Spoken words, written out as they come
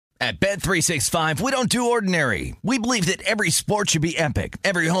At Bet365, we don't do ordinary. We believe that every sport should be epic.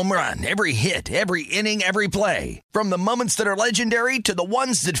 Every home run, every hit, every inning, every play. From the moments that are legendary to the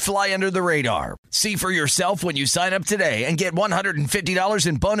ones that fly under the radar. See for yourself when you sign up today and get $150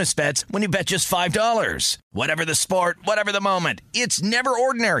 in bonus bets when you bet just $5. Whatever the sport, whatever the moment, it's never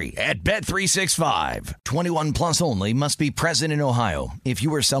ordinary at Bet365. 21 plus only. Must be present in Ohio. If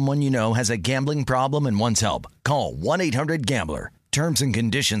you or someone you know has a gambling problem and wants help, call 1-800-GAMBLER. Terms and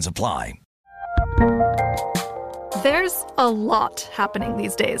conditions apply. There's a lot happening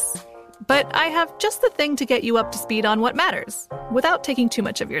these days, but I have just the thing to get you up to speed on what matters without taking too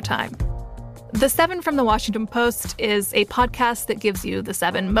much of your time. The 7 from the Washington Post is a podcast that gives you the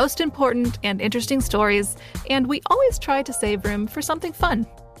 7 most important and interesting stories, and we always try to save room for something fun.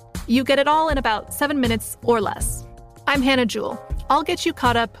 You get it all in about 7 minutes or less. I'm Hannah Jewell. I'll get you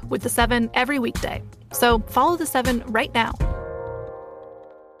caught up with the 7 every weekday. So follow the 7 right now.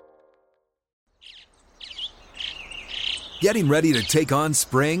 Getting ready to take on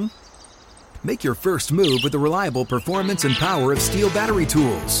spring? Make your first move with the reliable performance and power of Steel battery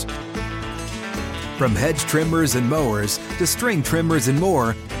tools. From hedge trimmers and mowers to string trimmers and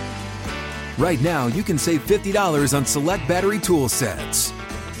more, right now you can save $50 on select battery tool sets.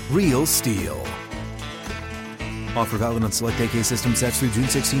 Real Steel. Offer valid on select AK system sets through June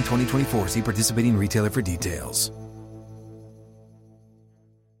 16, 2024. See participating retailer for details.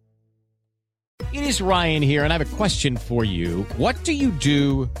 It is Ryan here, and I have a question for you. What do you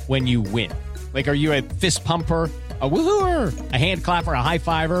do when you win? Like, are you a fist pumper, a woo-hooer, a hand clapper, a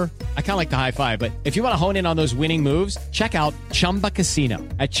high-fiver? I kind of like the high-five, but if you want to hone in on those winning moves, check out Chumba Casino.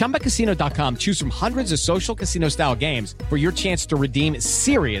 At ChumbaCasino.com, choose from hundreds of social casino-style games for your chance to redeem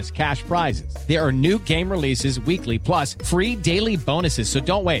serious cash prizes. There are new game releases weekly, plus free daily bonuses, so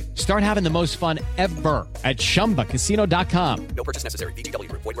don't wait. Start having the most fun ever at ChumbaCasino.com. No purchase necessary. VGW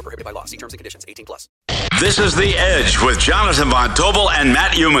Group. Void where prohibited by law. See terms and conditions. 18+. This is The Edge with Jonathan Von Tobel and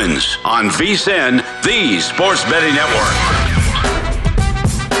Matt Youmans on VSiN, the Sports Betting Network.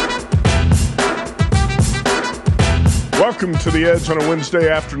 Welcome to The Edge on a Wednesday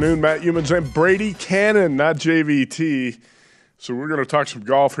afternoon. Matt Youmans and Brady Cannon, not JVT. So we're going to talk some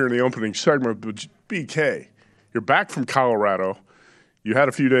golf here in the opening segment. But BK, you're back from Colorado. You had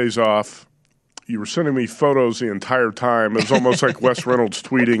a few days off. You were sending me photos the entire time. It was almost like Wes Reynolds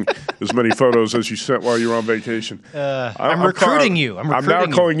tweeting as many photos as you sent while you were on vacation. I'm recruiting you. I'm now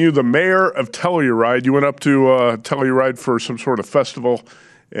calling you the mayor of Telluride. You went up to Telluride for some sort of festival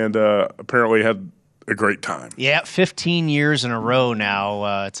and apparently had a great time. Yeah, 15 years in a row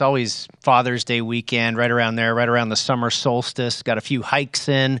now. It's always Father's Day weekend, right around there, right around the summer solstice. Got a few hikes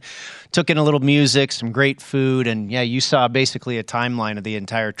in, took in a little music, some great food, and yeah, you saw basically a timeline of the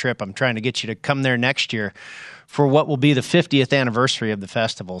entire trip. I'm trying to get you to come there next year for what will be the 50th anniversary of the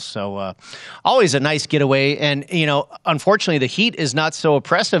festival. So always a nice getaway. And, you know, unfortunately, the heat is not so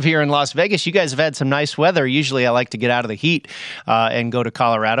oppressive here in Las Vegas. You guys have had some nice weather. Usually I like to get out of the heat and go to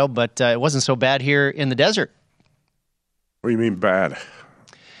Colorado, but it wasn't so bad here in the desert. What do you mean bad?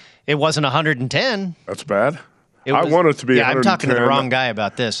 It wasn't 110. That's bad? I want it to be 110. Yeah, I'm talking to the wrong guy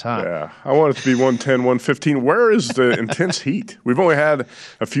about this, huh? Yeah, I want it to be 110, 115. Where is the intense heat? We've only had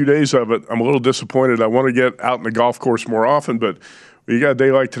a few days of it. I'm a little disappointed. I want to get out in the golf course more often, but you got a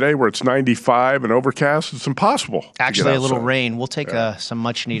day like today where it's 95 and overcast. It's impossible. Actually, a little rain. We'll take some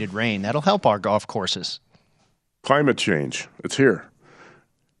much-needed rain. That'll help our golf courses. Climate change. It's here.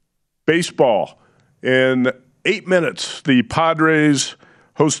 Baseball. In 8 minutes, the Padres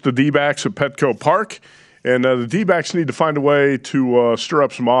host the D-backs at Petco Park. And the D-backs need to find a way to stir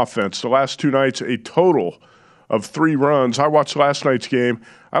up some offense. The last 2 nights, a total of 3 runs. I watched last night's game.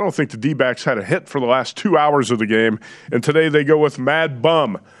 I don't think the D-backs had a hit for the last 2 hours of the game. And today they go with Mad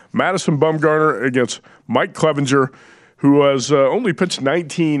Bum. Madison Bumgarner against Mike Clevinger, who has only pitched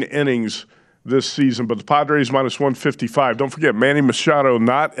 19 innings this season. But the Padres minus 155. Don't forget, Manny Machado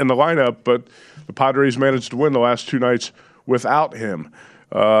not in the lineup, but the Padres managed to win the last 2 nights without him.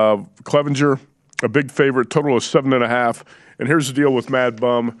 Clevinger, a big favorite, total of 7.5. And here's the deal with Mad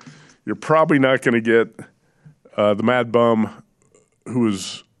Bum. You're probably not going to get the Mad Bum who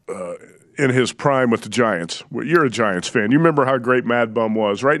is in his prime with the Giants. Well, you're a Giants fan. You remember how great Mad Bum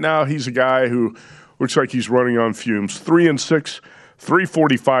was. Right now, he's a guy who looks like he's running on fumes. 3-6,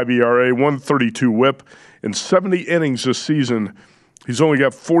 3.45 ERA, 132 WHIP. In 70 innings this season, he's only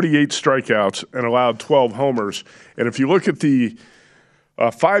got 48 strikeouts and allowed 12 homers. And if you look at the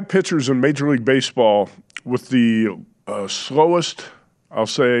 5 pitchers in Major League Baseball with the slowest, I'll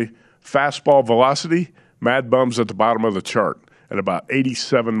say, fastball velocity, Mad Bum's at the bottom of the chart. at about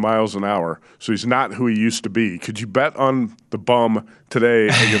 87 miles an hour. So he's not who he used to be. Could you bet on the bum today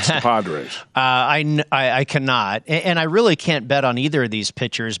against the Padres? I cannot. And I really can't bet on either of these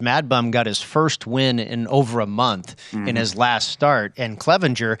pitchers. Mad Bum got his first win in over a month in his last start, and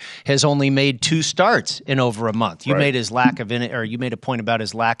Clevenger has only made 2 starts in over a month. You made you made a point about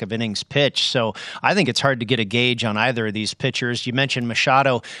his lack of innings pitched. So I think it's hard to get a gauge on either of these pitchers. You mentioned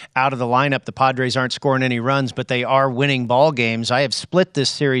Machado out of the lineup. The Padres aren't scoring any runs, but they are winning ball games. I have split this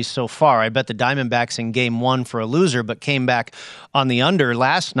series so far. I bet the Diamondbacks in game 1 for a loser, but came back on the under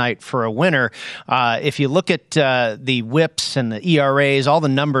last night for a winner. If you look at the whips and the ERAs, all the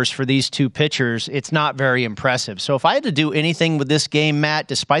numbers for these two pitchers, it's not very impressive. So if I had to do anything with this game, Matt,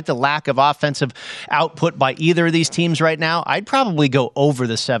 despite the lack of offensive output by either of these teams right now, I'd probably go over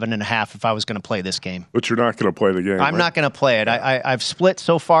the 7.5 if I was going to play this game. But you're not going to play the game. I'm not going to play it. I've split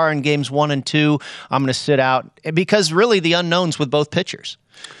so far in games 1 and 2. I'm going to sit out because really the unknowns with both pitchers.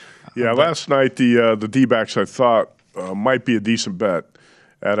 Yeah, last night the D-backs I thought might be a decent bet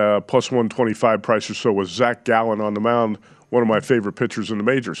at a plus 125 price or so was Zach Gallen on the mound, one of my favorite pitchers in the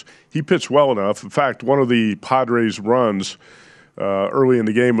majors. He pitched well enough. In fact, one of the Padres' runs early in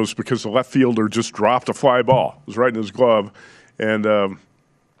the game was because the left fielder just dropped a fly ball. It was right in his glove. And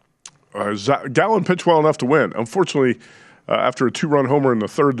Gallen pitched well enough to win. Unfortunately, after a 2-run homer in the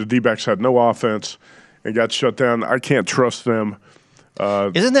third, the D-backs had no offense and got shut down. I can't trust them.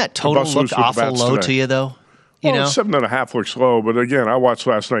 Isn't that total look awful low to you, though? Well, 7.5 looks low, but again, I watched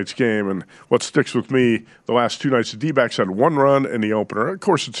last night's game, and what sticks with me, the last 2 nights, the D-backs had 1 run in the opener. Of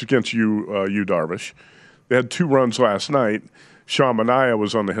course, it's against you, Darvish. They had 2 runs last night. Sean Manaea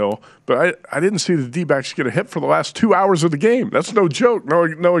was on the hill, but I didn't see the D-backs get a hit for the last 2 hours of the game. That's no joke,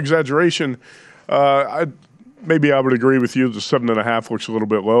 no exaggeration. Maybe I would agree with you. The 7.5 looks a little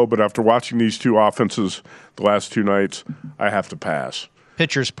bit low, but after watching these 2 offenses the last 2 nights, I have to pass.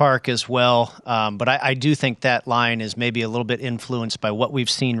 Pitchers Park as well, but I do think that line is maybe a little bit influenced by what we've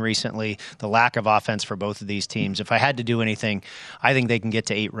seen recently, the lack of offense for both of these teams. If I had to do anything, I think they can get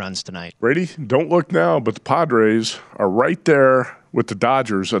to 8 runs tonight. Brady, don't look now, but the Padres are right there with the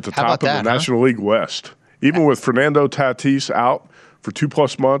Dodgers at the top of the National League West. Even with Fernando Tatis out for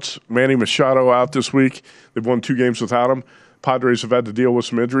 2+ months, Manny Machado out this week, they've won 2 games without him. Padres have had to deal with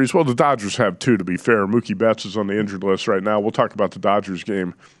some injuries. Well, the Dodgers have too, to be fair. Mookie Betts is on the injured list right now. We'll talk about the Dodgers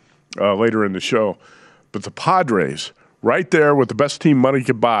game later in the show. But the Padres, right there with the best team money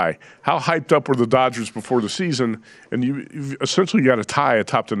could buy. How hyped up were the Dodgers before the season? And you've essentially got a tie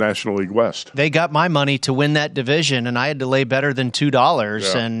atop the National League West. They got my money to win that division, and I had to lay better than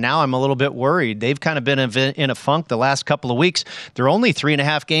 $2, and now I'm a little bit worried. They've kind of been in a funk the last couple of weeks. They're only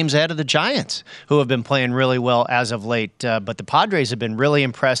 3.5 games ahead of the Giants, who have been playing really well as of late. But the Padres have been really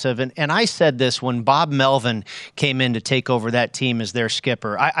impressive, and I said this when Bob Melvin came in to take over that team as their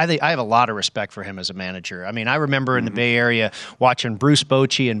skipper. I think I have a lot of respect for him as a manager. I mean, I remember in the Bay Area watching Bruce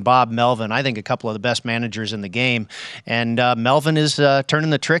Bochy and Bob Melvin, I think a couple of the best managers in the game. And Melvin is turning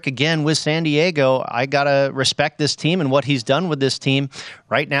the trick again with San Diego. I got to respect this team and what he's done with this team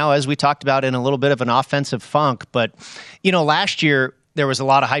right now, as we talked about, in a little bit of an offensive funk. But, last year, there was a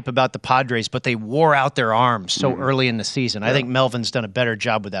lot of hype about the Padres, but they wore out their arms so early in the season. I think Melvin's done a better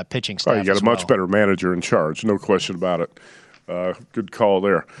job with that pitching staff. You got a much better manager in charge, no question about it. Good call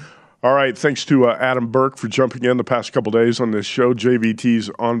there. All right, thanks to Adam Burke for jumping in the past couple days on this show.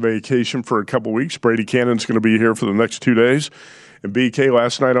 JVT's on vacation for a couple weeks. Brady Cannon's going to be here for the next 2 days. And BK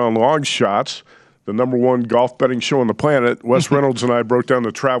last night on Long Shots, the #1 golf betting show on the planet, Wes Reynolds and I broke down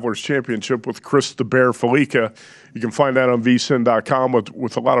the Travelers Championship with Chris the Bear Felica. You can find that on vsin.com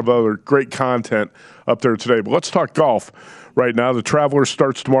with a lot of other great content up there today. But let's talk golf right now. The Travelers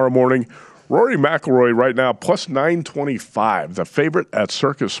starts tomorrow morning. Rory McIlroy right now, plus 925, the favorite at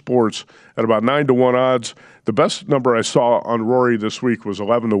Circus Sports at about 9-1 odds. The best number I saw on Rory this week was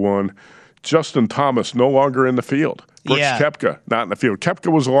 11-1. Justin Thomas no longer in the field. Brooks Koepka not in the field.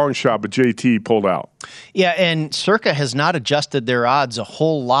 Koepka was a long shot, but JT pulled out. Yeah, and Circa has not adjusted their odds a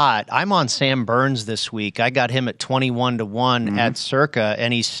whole lot. I'm on Sam Burns this week. I got him at 21-1 at Circa,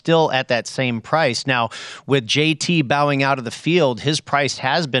 and he's still at that same price. Now, with JT bowing out of the field, his price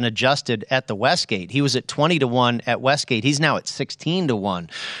has been adjusted at the Westgate. He was at 20-1 at Westgate. He's now at 16-1.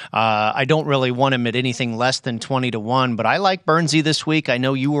 I don't really want him at anything less than 20-1, but I like Burnsy this week. I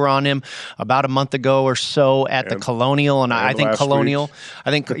know you were on him about a month ago or so at the Kelowna Colonial, and I think Colonial.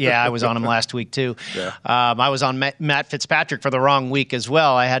 Week. I was on him last week too. Yeah. I was on Matt Fitzpatrick for the wrong week as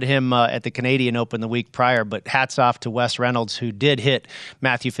well. I had him at the Canadian Open the week prior, but hats off to Wes Reynolds, who did hit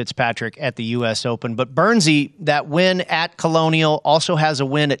Matthew Fitzpatrick at the U.S. Open. But Burnsy, that win at Colonial, also has a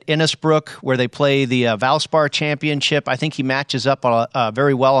win at Innisbrook, where they play the Valspar Championship. I think he matches up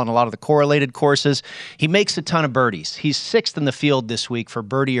very well on a lot of the correlated courses. He makes a ton of birdies. He's 6th in the field this week for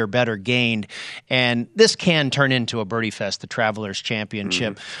birdie or better gained, and this can turn into a birdie fest, the Travelers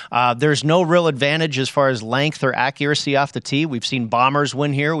Championship. There's no real advantage as far as length or accuracy off the tee. We've seen bombers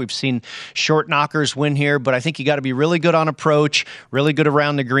win here. We've seen short knockers win here, but I think you got to be really good on approach, really good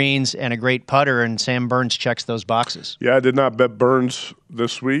around the greens, and a great putter, and Sam Burns checks those boxes. Yeah, I did not bet Burns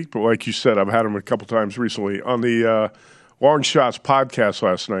this week, but like you said, I've had him a couple times recently. On the Long Shots podcast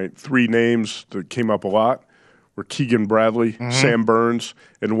last night, 3 names that came up a lot were Keegan Bradley, Sam Burns,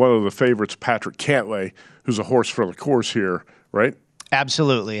 and one of the favorites, Patrick Cantlay, who's a horse for the course here, right?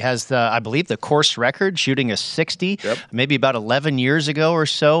 Absolutely. Has I believe the course record, shooting a 60, maybe about 11 years ago or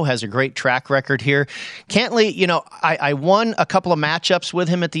so, has a great track record here. Cantlay, I won a couple of matchups with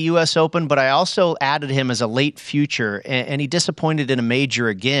him at the U.S. Open, but I also added him as a late future, and he disappointed in a major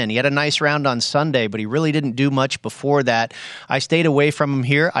again. He had a nice round on Sunday, but he really didn't do much before that. I stayed away from him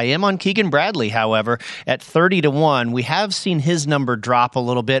here. I am on Keegan Bradley, however, at 30-1. We have seen his number drop a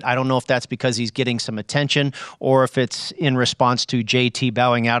little bit. I don't know if that's because he's getting some attention or if it's in response to JT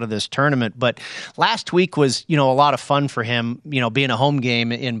bowing out of this tournament. But last week was, a lot of fun for him, being a home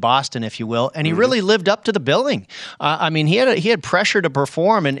game in Boston, if you will. And he really lived up to the billing. He had pressure to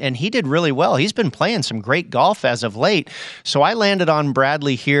perform, and he did really well. He's been playing some great golf as of late. So I landed on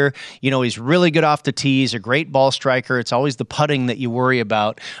Bradley here. He's really good off the tee. He's a great ball striker. It's always the putting that you worry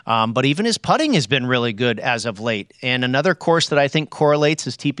about. But even his putting has been really good as of late. And another course that I think correlates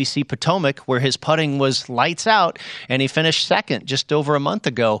is TPC Potomac, where his putting was lights out, and he finished second just over a month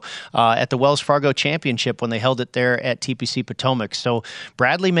ago at the Wells Fargo Championship when they held it there at TPC Potomac. So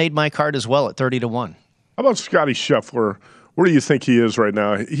Bradley made my card as well at 30-1. How about Scotty Scheffler? Where do you think he is right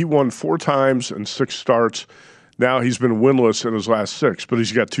now? He won 4 times in 6 starts. Now he's been winless in his last 6, but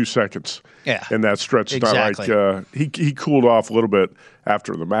he's got 2 seconds in that stretch. Exactly. Not like he cooled off a little bit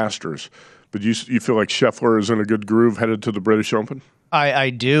after the Masters. But you feel like Scheffler is in a good groove headed to the British Open? I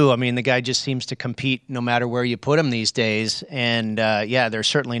do. The guy just seems to compete no matter where you put him these days. And, there's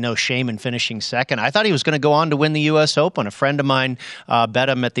certainly no shame in finishing second. I thought he was going to go on to win the U.S. Open. A friend of mine bet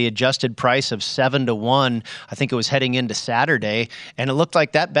him at the adjusted price of 7-1. I think it was heading into Saturday. And it looked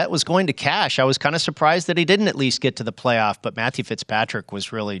like that bet was going to cash. I was kind of surprised that he didn't at least get to the playoff. But Matthew Fitzpatrick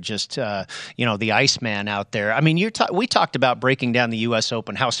was really just, the Iceman out there. We talked about breaking down the U.S.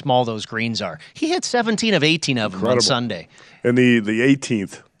 Open, how small those greens are. He hit 17 of 18 of them on Sunday. And the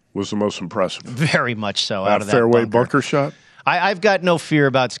 18th was the most impressive. Very much so. Out of that fairway bunker shot? I've got no fear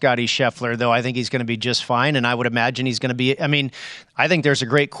about Scotty Scheffler, though. I think he's going to be just fine, and I would imagine he's going to be – I think there's a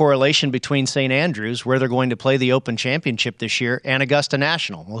great correlation between St. Andrews, where they're going to play the Open Championship this year, and Augusta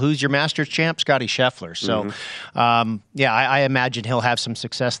National. Well, who's your Masters champ? Scotty Scheffler. So, I imagine he'll have some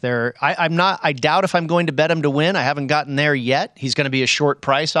success there. I doubt if I'm going to bet him to win. I haven't gotten there yet. He's going to be a short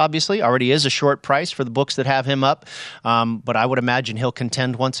price, obviously. Already is a short price for the books that have him up. But I would imagine he'll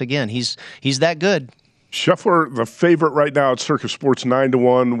contend once again. He's that good. Scheffler, the favorite right now at Circus Sports,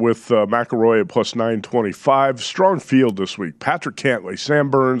 9-1 with McIlroy at plus 925. Strong field this week. Patrick Cantlay, Sam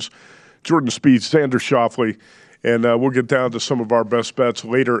Burns, Jordan Spieth, Xander Schauffele, and we'll get down to some of our best bets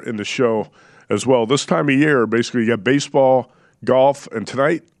later in the show as well. This time of year, basically, you got baseball, golf, and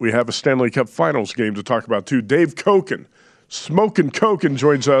tonight we have a Stanley Cup Finals game to talk about too. Dave Koken, Smokin' Koken,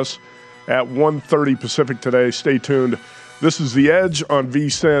 joins us at 1:30 Pacific today. Stay tuned. This is The Edge on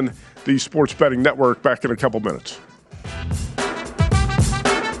VSiN, the Sports Betting Network. Back in a couple minutes.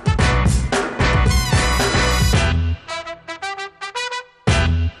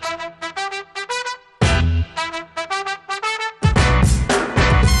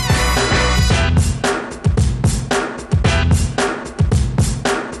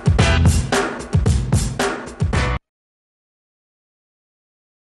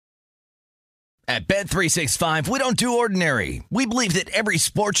 At Bet365, we don't do ordinary. We believe that every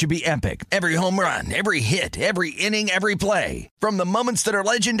sport should be epic. Every home run, every hit, every inning, every play. From the moments that are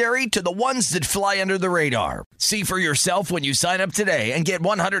legendary to the ones that fly under the radar. See for yourself when you sign up today and get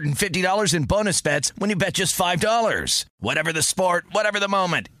 $150 in bonus bets when you bet just $5. Whatever the sport, whatever the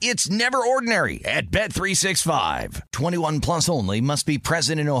moment, it's never ordinary at Bet365. 21 plus only. Must be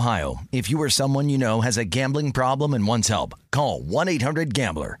present in Ohio. If you or someone you know has a gambling problem and wants help, call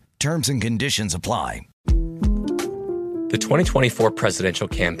 1-800-GAMBLER. Terms and conditions apply. The 2024 presidential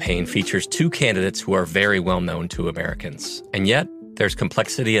campaign features two candidates who are very well known to Americans. And yet, there's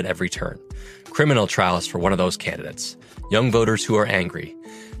complexity at every turn. Criminal trials for one of those candidates. Young voters who are angry.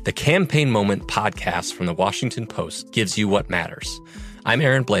 The Campaign Moment podcast from the Washington Post gives you what matters. I'm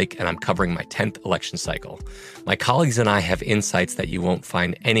Aaron Blake, and I'm covering my 10th election cycle. My colleagues and I have insights that you won't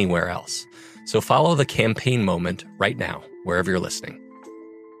find anywhere else. So follow The Campaign Moment right now, wherever you're listening.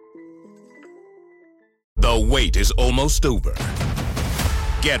 The wait is almost over.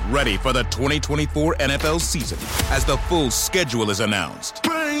 Get ready for the 2024 NFL season as the full schedule is announced.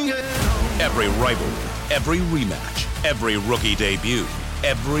 Every rivalry, every rematch, every rookie debut,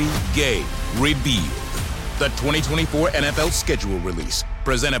 every game revealed. The 2024 NFL schedule release,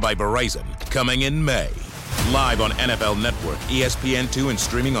 presented by Verizon, coming in May. Live on NFL Network, ESPN2, and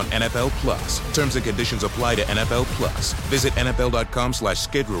streaming on NFL Plus. Terms and conditions apply to NFL Plus. Visit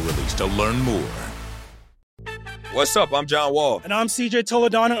NFL.com/schedule release to learn more. What's up? I'm John Wall. And I'm CJ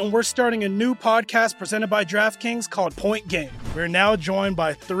Toledano, and we're starting a new podcast presented by DraftKings called Point Game. We're now joined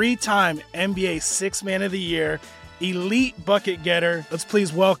by three-time NBA Sixth Man of the Year, elite bucket getter. Let's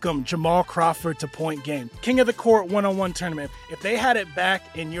please welcome Jamal Crawford to Point Game. King of the Court one-on-one tournament. If they had it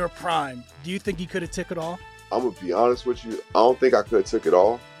back in your prime, do you think you could have took it all? I'm going to be honest with you. I don't think I could have took it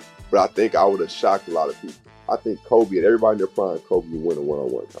all, but I think I would have shocked a lot of people. I think Kobe and everybody in their prime, Kobe would win a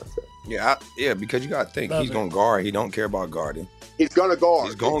one-on-one contest. Yeah, because you got to think. He's going to guard. He don't care about guarding. He's going to guard.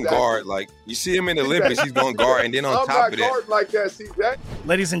 He's going to guard. Like, you see him in the Olympics, he's going to guard. And then on top of that. I'm not guarding like that, CJ.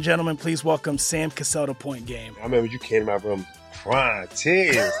 Ladies and gentlemen, please welcome Sam Cassell to Point Game. I remember you came to my room crying,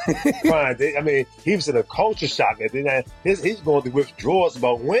 tears, crying. I mean, he was in a culture shock. And then he's going through withdrawals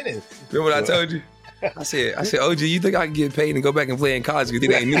about winning. Remember what I told you? I said, OG, you think I can get paid and go back and play in college because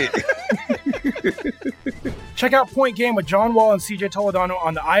it ain't it? Check out Point Game with John Wall and CJ Toledano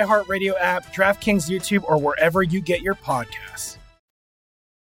on the iHeartRadio app, DraftKings YouTube, or wherever you get your podcasts.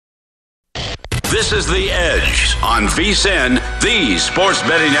 This is The Edge on VSiN, the Sports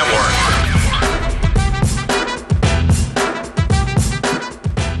Betting Network.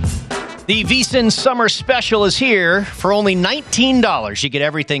 The VSiN Summer Special is here. For only $19, you get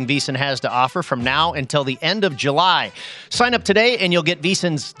everything VSiN has to offer from now until the end of July. Sign up today and you'll get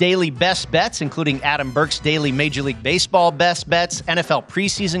VSiN's daily best bets, including Adam Burke's daily Major League Baseball best bets, NFL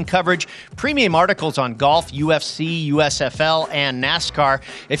preseason coverage, premium articles on golf, UFC, USFL, and NASCAR.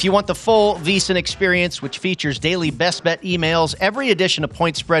 If you want the full VSiN experience, which features daily best bet emails, every edition of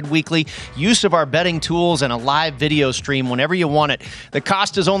Point Spread Weekly, use of our betting tools, and a live video stream whenever you want it, the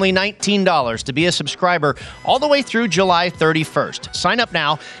cost is only $19 to be a subscriber all the way through July 31st. Sign up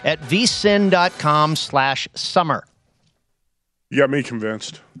now at vsin.com/summer. You got me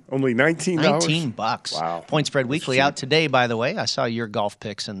convinced. Only $19? $19. Wow. Point Spread Weekly out today, by the way. I saw your golf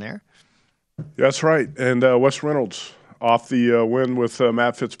picks in there. That's right. And Wes Reynolds off the win with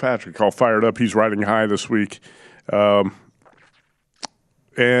Matt Fitzpatrick. All fired up. He's riding high this week. And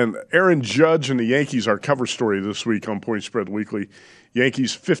Aaron Judge and the Yankees, our cover story this week on Point Spread Weekly.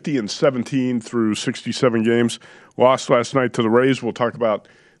 Yankees 50-17 through 67 games. Lost last night to the Rays. We'll talk about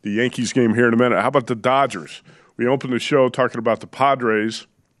the Yankees game here in a minute. How about the Dodgers? We opened the show talking about the Padres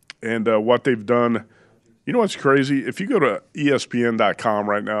and what they've done. You know what's crazy? If you go to ESPN.com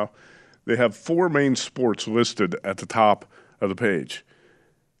right now, they have four main sports listed at the top of the page.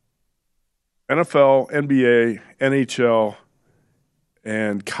 NFL, NBA, NHL,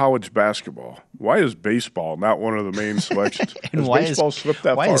 and college basketball. Why is baseball not one of the main selections? And why baseball slipped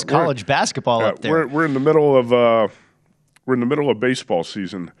that far? Why is college basketball up there? We're in the middle of baseball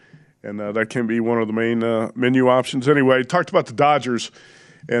season, and that can be one of the main menu options. Anyway, talked about the Dodgers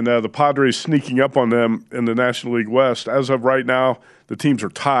and the Padres sneaking up on them in the National League West. As of right now, the teams are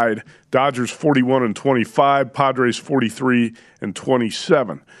tied. Dodgers 41-25, Padres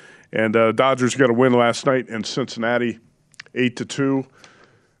 43-27, and Dodgers got a win last night in Cincinnati. 8-2.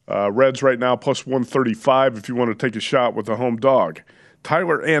 Reds right now plus 135 if you want to take a shot with a home dog.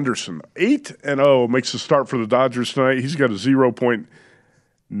 Tyler Anderson, 8-0, makes the start for the Dodgers tonight. He's got a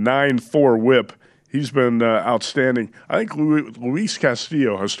 0.94 whip. He's been outstanding. I think Luis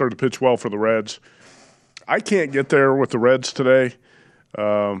Castillo has started to pitch well for the Reds. I can't get there with the Reds today.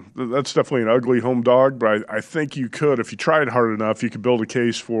 That's definitely an ugly home dog, but I think you could, if you tried hard enough, you could build a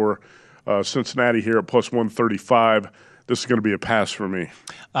case for Cincinnati here at plus 135. this is going to be a pass for me.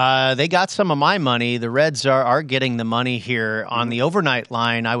 They got some of my money. The Reds are getting the money here. On the overnight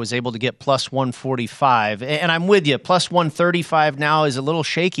line, I was able to get plus 145. And I'm with you. Plus 135 now is a little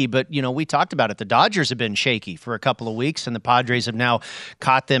shaky, but, we talked about it. The Dodgers have been shaky for a couple of weeks, and the Padres have now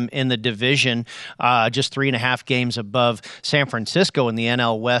caught them in the division, just 3.5 games above San Francisco in the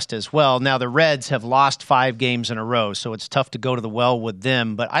NL West as well. Now, the Reds have lost 5 games in a row, so it's tough to go to the well with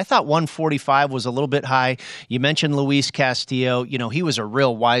them. But I thought 145 was a little bit high. You mentioned Luis Castillo. He was a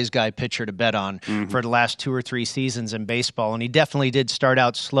real wise guy pitcher to bet on for the last 2 or 3 seasons in baseball, and he definitely did start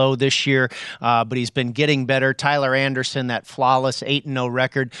out slow this year, but he's been getting better. Tyler Anderson, that flawless 8-0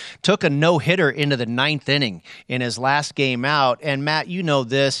 record, took a no-hitter into the 9th inning in his last game out. And Matt,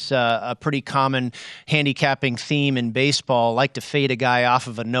 this, a pretty common handicapping theme in baseball, like to fade a guy off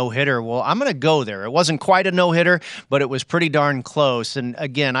of a no-hitter. Well, I'm going to go there. It wasn't quite a no-hitter, but it was pretty darn close. And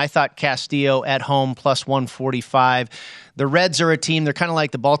again, I thought Castillo at home plus 145. The Reds are a team, they're kind of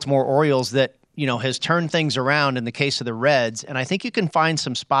like the Baltimore Orioles that, has turned things around in the case of the Reds. And I think you can find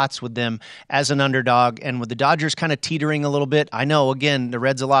some spots with them as an underdog. And with the Dodgers kind of teetering a little bit, I know, again, the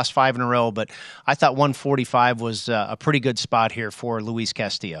Reds have lost 5 in a row, but I thought 145 was a pretty good spot here for Luis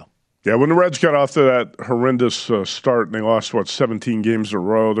Castillo. Yeah, when the Reds got off to that horrendous start and they lost 17 games in a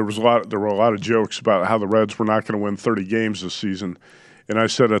row, there were a lot of jokes about how the Reds were not going to win 30 games this season. And I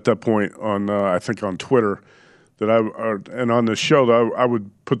said at that point on I think on Twitter that and on this show that I would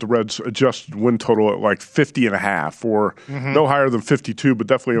put the Reds adjusted win total at like 50.5 or no higher than 52, but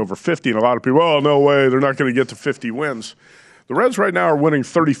definitely over 50. And a lot of people, no way, they're not going to get to 50 wins. The Reds right now are winning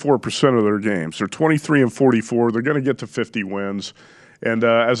 34% of their games. They're 23-44. They're going to get to 50 wins. And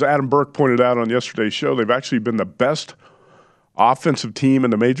as Adam Burke pointed out on yesterday's show, they've actually been the best offensive team in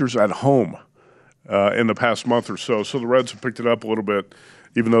the majors at home in the past month or so. So the Reds have picked it up a little bit,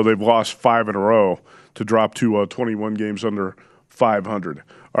 even though they've lost 5 in a row, to drop to 21 games under 500.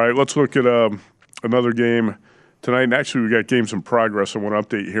 All right, let's look at another game tonight. And actually, we got games in progress I want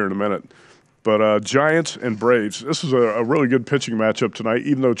to update here in a minute. But Giants and Braves, this is a really good pitching matchup tonight,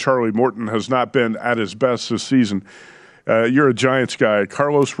 even though Charlie Morton has not been at his best this season. You're a Giants guy.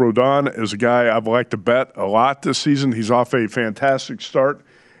 Carlos Rodon is a guy I've liked to bet a lot this season. He's off a fantastic start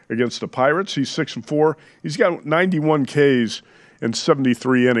against the Pirates. He's 6-4. He's got 91 Ks in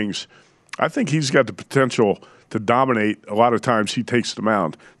 73 innings. I think he's got the potential to dominate a lot of times he takes the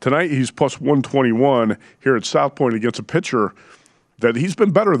mound. Tonight he's plus 121 here at South Point against a pitcher that he's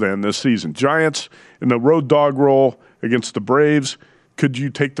been better than this season. Giants in the road dog role against the Braves. Could you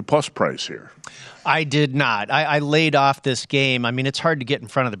take the plus price here? I did not. I laid off this game. I mean, it's hard to get in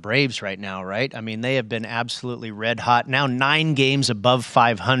front of the Braves right now, right? I mean, they have been absolutely red hot. Now 9 games above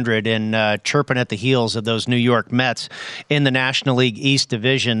 500 and chirping at the heels of those New York Mets in the National League East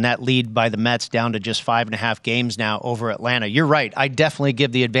Division. That lead by the Mets down to just 5.5 games now over Atlanta. You're right. I definitely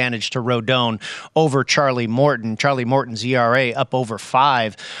give the advantage to Rodon over Charlie Morton. Charlie Morton's ERA up over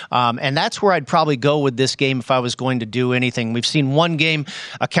 5. And that's where I'd probably go with this game if I was going to do anything. We've seen one game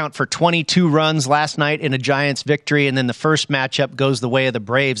account for 22 runs last night in a Giants victory, and then the first matchup goes the way of the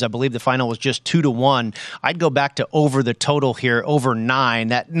Braves. I believe the final was just 2-1. I'd go back to over the total here, over 9.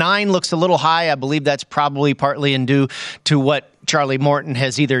 That 9 looks a little high. I believe that's probably partly due to what Charlie Morton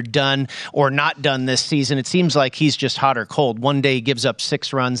has either done or not done this season. It seems like he's just hot or cold. One day he gives up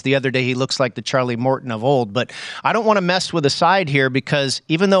 6 runs. The other day he looks like the Charlie Morton of old. But I don't want to mess with the side here because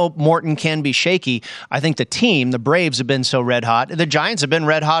even though Morton can be shaky, I think the team, the Braves, have been so red hot. The Giants have been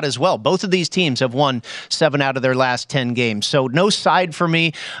red hot as well. Both of these teams have won 7 out of their last 10 games. So no side for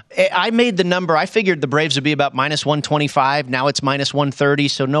me. I made the number. I figured the Braves would be about minus 125. Now it's minus 130,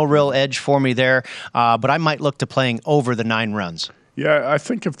 so no real edge for me there. But I might look to playing over the 9 runs. Yeah, I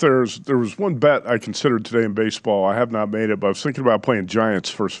think if there was one bet I considered today in baseball, I have not made it, but I was thinking about playing Giants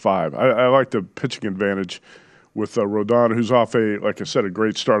first 5. I like the pitching advantage with Rodon, who's off like I said, a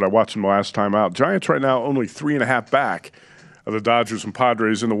great start. I watched him last time out. Giants right now only 3.5 back of the Dodgers and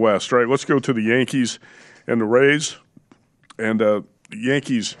Padres in the West. Right, let's go to the Yankees and the Rays. And the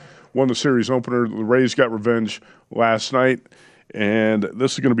Yankees won the series opener. The Rays got revenge last night. And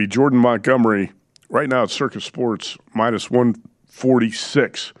this is going to be Jordan Montgomery. Right now at Circus Sports, minus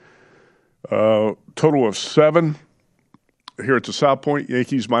 146. Total of 7 here at the South Point.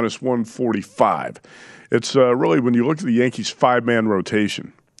 Yankees minus 145. It's really, when you look at the Yankees' 5-man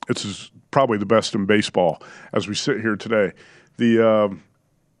rotation, it's probably the best in baseball as we sit here today. The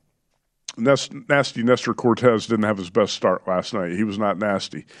nasty Nestor Cortez didn't have his best start last night. He was not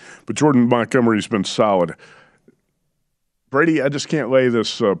nasty. But Jordan Montgomery's been solid. Brady, I just can't lay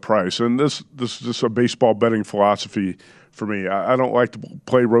this price. And this is just a baseball betting philosophy for me. I don't like to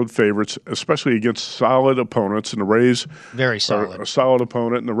play road favorites, especially against solid opponents. And the Rays very solid. Are a solid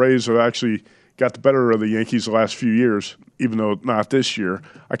opponent, and the Rays have actually got the better of the Yankees the last few years, even though not this year.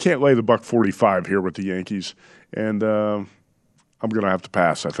 I can't lay the $1.45 here with the Yankees, and I'm going to have to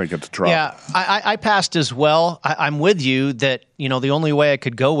pass, I think, at the Trop. Yeah, I passed as well. I'm with you that, the only way I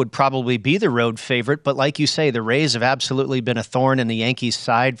could go would probably be the road favorite. But like you say, the Rays have absolutely been a thorn in the Yankees'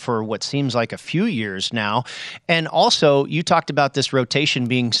 side for what seems like a few years now. And also, you talked about this rotation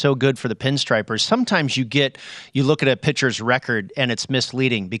being so good for the Pinstripers. Sometimes you look at a pitcher's record and it's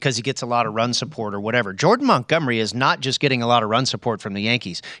misleading because he gets a lot of run support or whatever. Jordan Montgomery is not just getting a lot of run support from the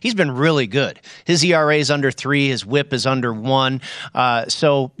Yankees. He's been really good. His ERA is under 3. His WHIP is under 1.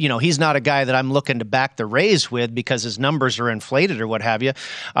 So, he's not a guy that I'm looking to back the Rays with because his numbers are inflated or what have you.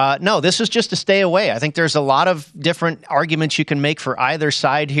 No, this is just to stay away. I think there's a lot of different arguments you can make for either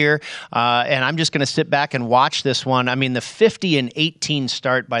side here. And I'm just going to sit back and watch this one. I mean, the 50-18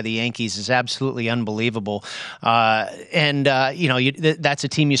 start by the Yankees is absolutely unbelievable. That's a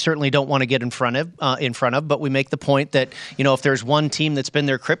team you certainly don't want to get in front of. But we make the point that, if there's one team that's been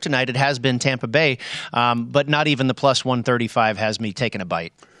their kryptonite, it has been Tampa Bay. But not even the plus 135 has me taking a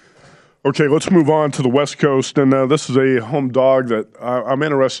bite. Okay, let's move on to the West Coast, and this is a home dog that I'm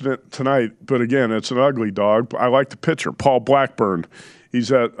interested in tonight, but again, it's an ugly dog. I like the pitcher, Paul Blackburn.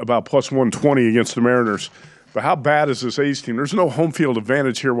 He's at about plus 120 against the Mariners. But how bad is this A's team? There's no home field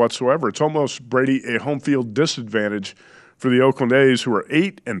advantage here whatsoever. It's almost, Brady, a home field disadvantage for the Oakland A's, who are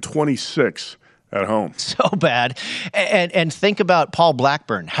 8-26 at home. So bad. And think about Paul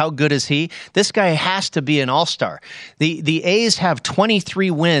Blackburn. How good is he? This guy has to be an all-star. The A's have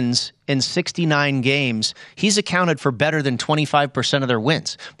 23 wins in 69 games. He's accounted for better than 25% of their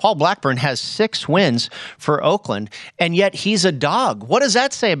wins. Paul Blackburn has 6 wins for Oakland, and yet he's a dog. What does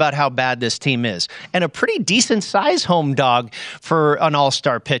that say about how bad this team is? And a pretty decent-sized home dog for an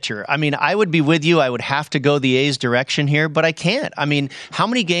all-star pitcher. I mean, I would be with you. I would have to go the A's direction here, but I can't. I mean, how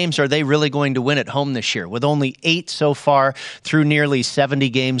many games are they really going to win at home this year? With only 8 so far through nearly 70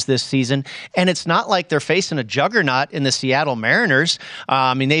 games this season. And it's not like they're facing a juggernaut in the Seattle Mariners.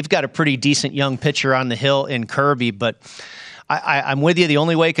 I mean, they've got a pretty decent young pitcher on the hill in Kirby, but I'm with you. The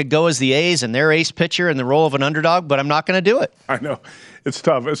only way it could go is the A's and their ace pitcher in the role of an underdog, but I'm not going to do it. I know. It's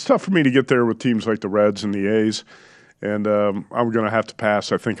tough. It's tough for me to get there with teams like the Reds and the A's, and I'm going to have to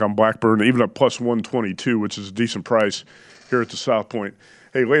pass, I think, on Blackburn, even at plus 122, which is a decent price here at the South Point.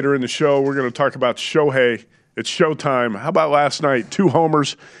 Hey, later in the show, we're going to talk about Shohei. It's showtime. How about last night? 2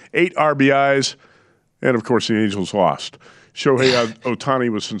 homers, 8 RBIs, and, of course, the Angels lost. Shohei Ohtani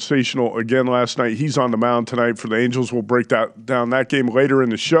was sensational again last night. He's on the mound tonight for the Angels. We'll break down that game later in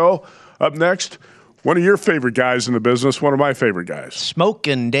the show. Up next, one of your favorite guys in the business, one of my favorite guys.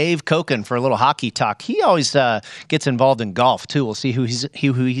 Smokin' Dave Koken for a little hockey talk. He always gets involved in golf, too. We'll see who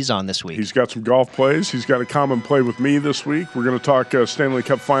he's on this week. He's got some golf plays. He's got a common play with me this week. We're going to talk Stanley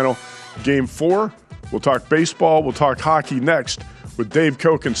Cup Final Game 4. We'll talk baseball. We'll talk hockey next with Dave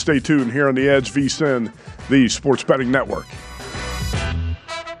Koken. Stay tuned here on the Edge VSiN, the Sports Betting Network.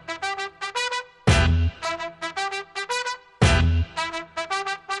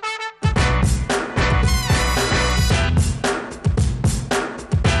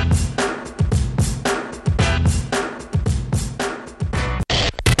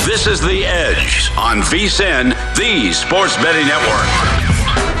 This is The Edge on VSiN, the Sports Betting Network.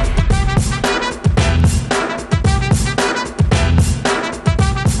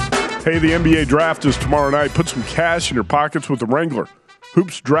 Hey, the NBA Draft is tomorrow night. Put some cash in your pockets with the Wrangler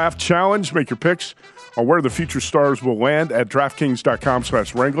Hoops Draft Challenge. Make your picks on where the future stars will land at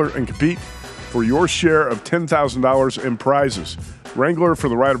DraftKings.com/Wrangler and compete for your share of $10,000 in prizes. Wrangler for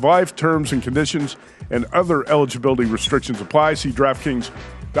the ride of life. Terms and conditions and other eligibility restrictions apply. See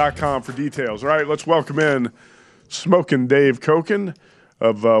DraftKings.com for details. All right, let's welcome in Smokin' Dave Koken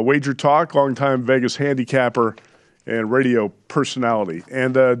of Wager Talk, longtime Vegas handicapper and radio personality.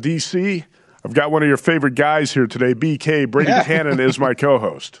 And DC, I've got one of your favorite guys here today, BK. Brady Cannon is my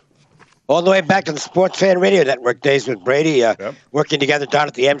co-host. All the way back to the Sports Fan Radio Network days with Brady, working together down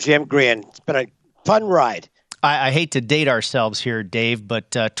at the MGM Grand. It's been a fun ride. I hate to date ourselves here, Dave,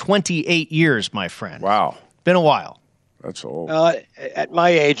 but 28 years, my friend. Wow. Been a while. That's old. At my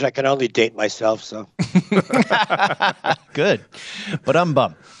age, I can only date myself, so. Good. But I'm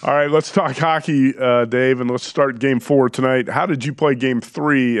bummed. All right, let's talk hockey, Dave, and let's start Game 4 tonight. How did you play Game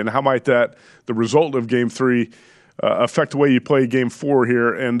 3, and how might the result of Game 3, affect the way you play Game 4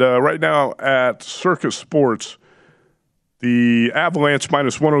 here? And right now at Circus Sports, the Avalanche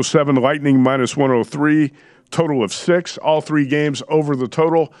 -107, Lightning -103, total of 6, all 3 games over the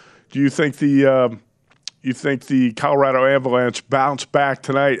total. Do you think the Colorado Avalanche bounce back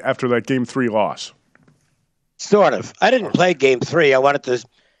tonight after that Game 3 loss? Sort of. I didn't play Game 3. I wanted to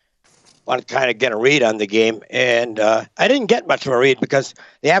kind of get a read on the game, and I didn't get much of a read because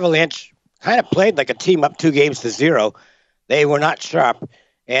the Avalanche kind of played like a team up 2-0. They were not sharp,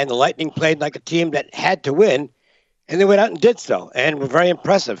 and the Lightning played like a team that had to win, and they went out and did so, and were very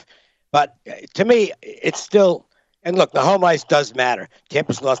impressive. But to me, it's still – and look, the home ice does matter.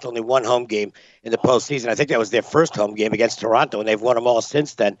 Tampa's lost only 1 home game in the postseason. I think that was their first home game against Toronto, and they've won them all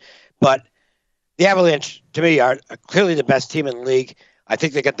since then. But the Avalanche, to me, are clearly the best team in the league. I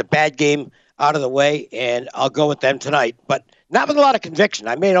think they got the bad game out of the way, and I'll go with them tonight. But not with a lot of conviction.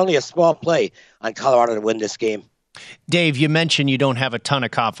 I made only a small play on Colorado to win this game. Dave, you mentioned you don't have a ton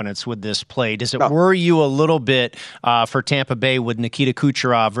of confidence with this play. Does it worry you a little bit for Tampa Bay with Nikita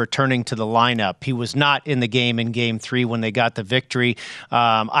Kucherov returning to the lineup? He was not in the game in Game 3 when they got the victory.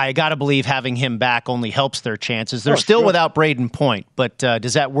 I got to believe having him back only helps their chances. They're still without Braden Point, but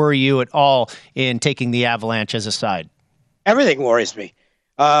does that worry you at all in taking the Avalanche as a side? Everything worries me.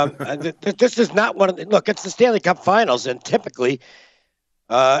 This is not one of the – look, it's the Stanley Cup Finals, and typically,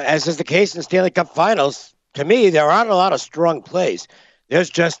 as is the case in the Stanley Cup Finals, to me, there aren't a lot of strong plays. There's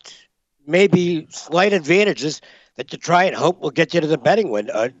just maybe slight advantages that you try and hope will get you to the betting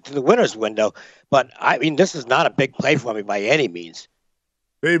window, to the winner's window. But, I mean, this is not a big play for me by any means.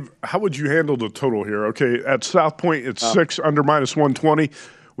 Dave, how would you handle the total here? Okay, at South Point, it's 6 under -120.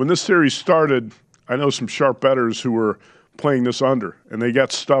 When this series started, I know some sharp bettors who were playing this under, and they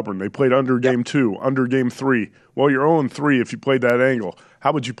got stubborn. They played under Game 2, under Game 3. Well, you're 0-3 if you played that angle.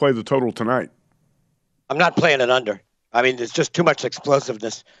 How would you play the total tonight? I'm not playing it under. I mean, there's just too much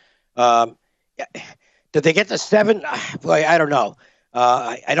explosiveness. Did they get to 7? Boy, I don't know.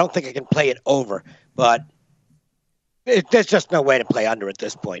 I don't think I can play it over, but there's just no way to play under at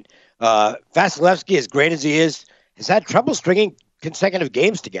this point. Vasilevsky, as great as he is, has had trouble stringing consecutive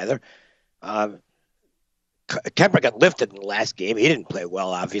games together. Kemper got lifted in the last game. He didn't play well,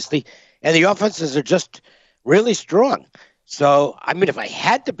 obviously. And the offenses are just really strong. So, I mean, if I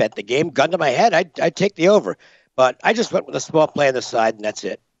had to bet the game, gun to my head, I'd take the over. But I just went with a small play on the side, and that's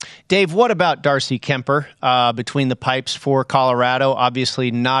it. Dave, what about Darcy Kemper between the pipes for Colorado?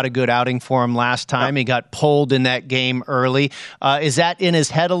 Obviously not a good outing for him last time. He got pulled in that game early. Is that in his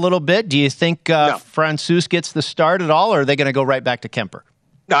head a little bit? Do you think Francouz gets the start at all, or are they going to go right back to Kemper?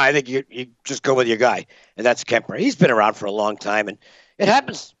 No, I think you just go with your guy, and that's Kemper. He's been around for a long time, and it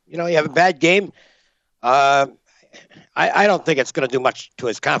happens. You know, you have a bad game. I don't think it's going to do much to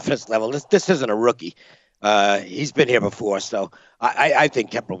his confidence level. This isn't a rookie. He's been here before, so I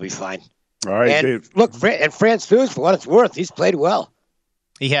think Kemper will be fine. All right, and Dave. Look, and Francouz, for what it's worth, he's played well.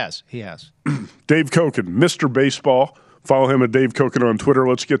 He has. Dave Koken, Mr. Baseball. Follow him at Dave Koken on Twitter.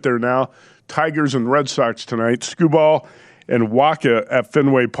 Let's get there now. Tigers and Red Sox tonight. Skubal and Waka at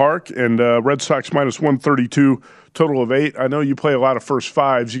Fenway Park, and Red Sox -132, total of 8. I know you play a lot of first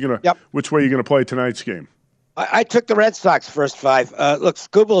fives. Which way are you going to play tonight's game? I took the Red Sox first 5. Look,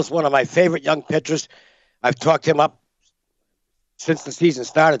 Skubal is one of my favorite young pitchers. I've talked him up since the season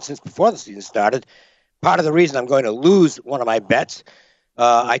started, since before the season started. Part of the reason I'm going to lose one of my bets,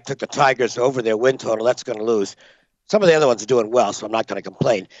 I took the Tigers over their win total. That's going to lose. Some of the other ones are doing well, so I'm not going to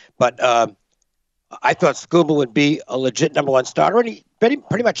complain. But I thought Skubal would be a legit number 1 starter, and he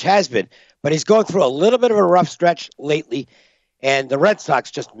pretty much has been. But he's going through a little bit of a rough stretch lately, and the Red Sox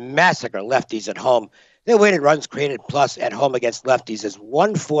just massacre lefties at home. Their weighted runs created plus at home against lefties is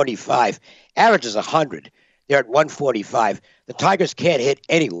 145. Average is 100. They're at 145. The Tigers can't hit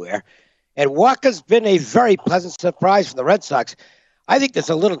anywhere. And Walker's been a very pleasant surprise for the Red Sox. I think there's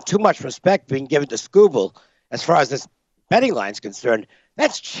a little too much respect being given to Skubal as far as this betting line's concerned.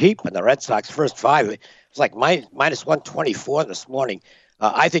 That's cheap in the Red Sox first 5. It was like minus 124 this morning.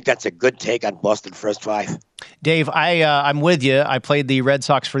 I think that's a good take on Boston first 5. Dave, I'm with you. I played the Red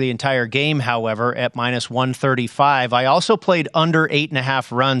Sox for the entire game, however, at -135. I also played under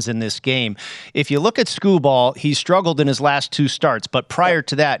 8.5 runs in this game. If you look at Skubal, he struggled in his last 2 starts, but prior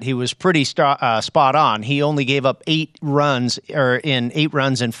to that, he was pretty spot on. He only gave up 8 runs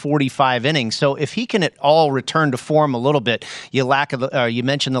in 45 innings. So if he can at all return to form a little bit, you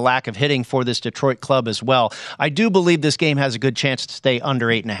mentioned the lack of hitting for this Detroit club as well. I do believe this game has a good chance to stay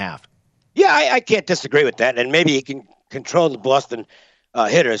under 8.5. Yeah, I can't disagree with that. And maybe he can control the Boston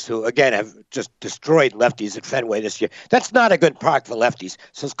hitters who, again, have just destroyed lefties at Fenway this year. That's not a good park for lefties.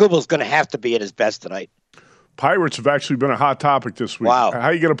 So Skubal's going to have to be at his best tonight. Pirates have actually been a hot topic this week. Wow. How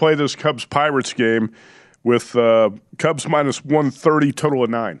are you going to play this Cubs-Pirates game with Cubs -130, total of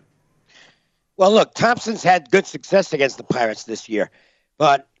 9? Well, look, Thompson's had good success against the Pirates this year,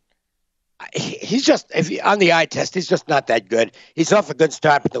 but he's just, on the eye test, he's just not that good. He's off a good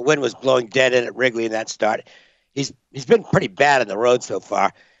start, but the wind was blowing dead in at Wrigley in that start. He's been pretty bad on the road so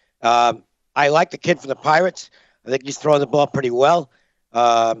far. I like the kid from the Pirates. I think he's throwing the ball pretty well.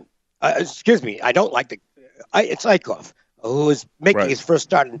 Excuse me, I don't like it's Eichhoff, who is making his first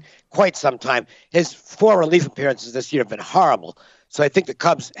start in quite some time. His 4 relief appearances this year have been horrible. So I think the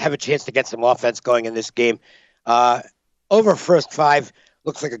Cubs have a chance to get some offense going in this game. Over first 5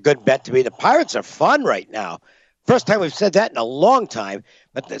 looks like a good bet to me. The Pirates are fun right now. First time we've said that in a long time.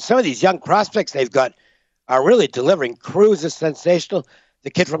 But some of these young prospects they've got are really delivering. Cruz is sensational. The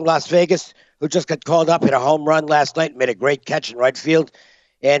kid from Las Vegas who just got called up, hit a home run last night, made a great catch in right field.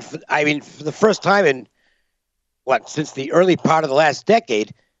 And for the first time in, since the early part of the last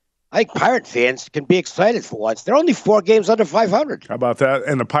decade, I think Pirate fans can be excited for once. They're only 4 games under 500. How about that?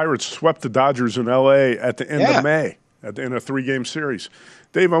 And the Pirates swept the Dodgers in L.A. at the end of May, in a 3-game series.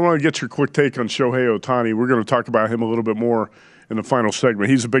 Dave, I want to get your quick take on Shohei Ohtani. We're going to talk about him a little bit more in the final segment.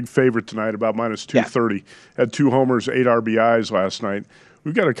 He's a big favorite tonight, about minus 230. Yeah. Had 2 homers, 8 RBIs last night.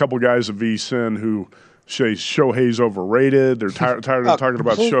 We've got a couple guys at VSiN who say Shohei's overrated. They're tired of talking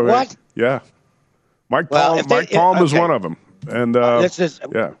about Shohei. What? Yeah. Mike Palm is one of them. And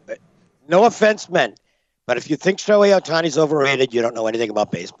no offense meant, but if you think Shohei Ohtani's overrated, you don't know anything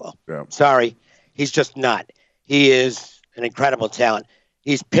about baseball. Yeah. Sorry, he's just not. He is an incredible talent.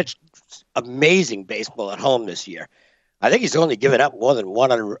 He's pitched amazing baseball at home this year. I think he's only given up more than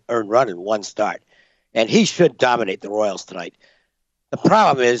 1 earned run in 1 start, and he should dominate the Royals tonight. The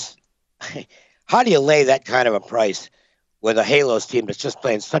problem is, how do you lay that kind of a price with a Halos team that's just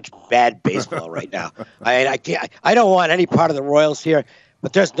playing such bad baseball right now? I don't want any part of the Royals here,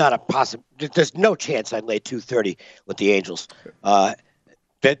 but there's no chance I'd lay 230 with the Angels.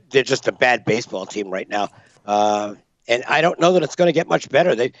 They're just a bad baseball team right now. And I don't know that it's going to get much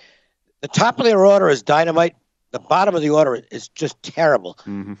better. The top of their order is dynamite. The bottom of the order is just terrible.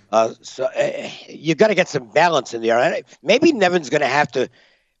 Mm-hmm. So you got to get some balance in there. Maybe Nevin's going to have to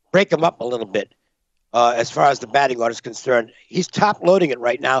break them up a little bit as far as the batting order is concerned. He's top-loading it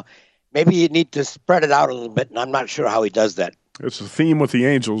right now. Maybe you need to spread it out a little bit, and I'm not sure how he does that. It's a theme with the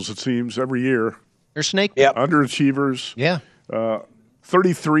Angels, it seems, every year. They're snake. Yep. Underachievers. Yeah.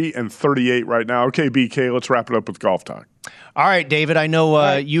 33 and 38 right now. Okay, BK, let's wrap it up with golf talk. All right, David, I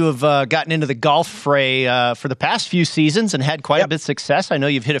know you have gotten into the golf fray for the past few seasons and had quite a bit of success. I know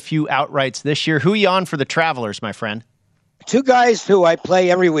you've hit a few outrights this year. Who are you on for the Travelers, my friend? 2 guys who I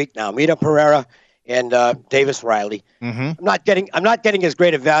play every week now, Mito Pereira and Davis Riley. Mm-hmm. I'm not getting as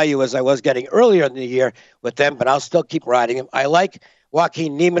great a value as I was getting earlier in the year with them, but I'll still keep riding him. I like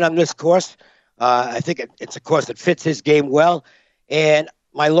Joaquin Niemann on this course. I think it's a course that fits his game well. And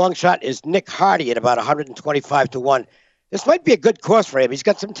my long shot is Nick Hardy at about 125 to 1. This might be a good course for him. He's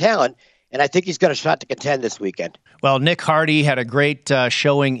got some talent, and I think he's got a shot to contend this weekend. Well, Nick Hardy had a great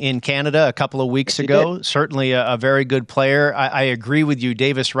showing in Canada a couple of weeks ago. Certainly a very good player. I agree with you,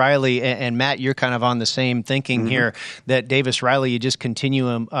 Davis Riley, and Matt, you're kind of on the same thinking here, that Davis Riley, you just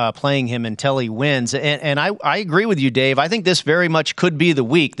continue playing him until he wins. And I agree with you, Dave. I think this very much could be the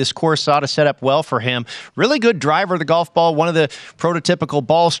week. This course ought to set up well for him. Really good driver of the golf ball, one of the prototypical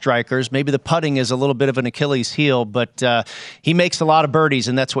ball strikers. Maybe the putting is a little bit of an Achilles heel, but he makes a lot of birdies,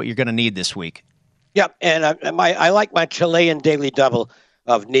 and that's what you're going to need this week. Yep, and I like my Chilean daily double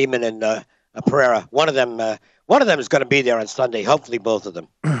of Niemann and Pereira. One of them is going to be there on Sunday. Hopefully, both of them.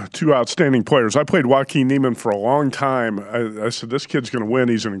 2 outstanding players. I played Joaquin Niemann for a long time. I said this kid's going to win.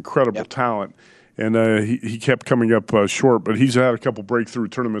 He's an incredible talent, and he kept coming up short. But he's had a couple breakthrough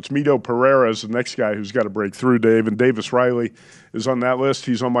tournaments. Mito Pereira is the next guy who's got a breakthrough, Dave, and Davis Riley is on that list.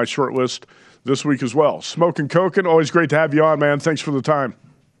 He's on my short list this week as well. Smoking Koken, always great to have you on, man. Thanks for the time.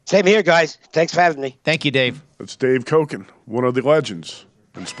 Same here, guys. Thanks for having me. Thank you, Dave. That's Dave Koken, one of the legends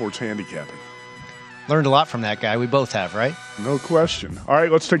in sports handicapping. Learned a lot from that guy. We both have, right? No question. All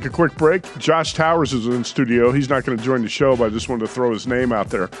right, let's take a quick break. Josh Towers is in studio. He's not going to join the show, but I just wanted to throw his name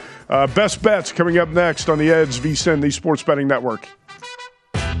out there. Best bets coming up next on the Edge, VSiN, the Sports Betting Network.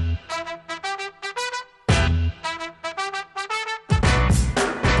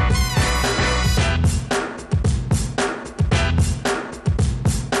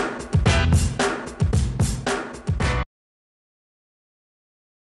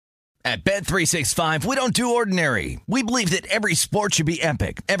 At Bet365, we don't do ordinary. We believe that every sport should be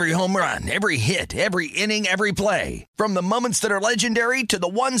epic. Every home run, every hit, every inning, every play. From the moments that are legendary to the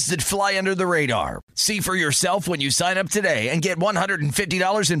ones that fly under the radar. See for yourself when you sign up today and get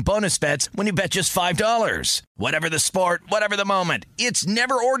 $150 in bonus bets when you bet just $5. Whatever the sport, whatever the moment, it's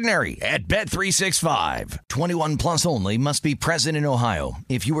never ordinary at Bet365. 21 plus only. Must be present in Ohio.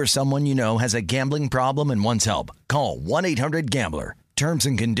 If you or someone you know has a gambling problem and wants help, call 1-800-GAMBLER. Terms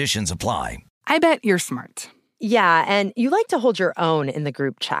and conditions apply. I bet you're smart. Yeah, and you like to hold your own in the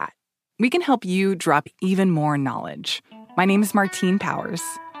group chat. We can help you drop even more knowledge. My name is Martine Powers.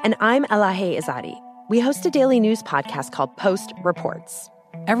 And I'm Elahe Izadi. We host a daily news podcast called Post Reports.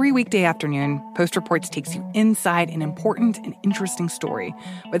 Every weekday afternoon, Post Reports takes you inside an important and interesting story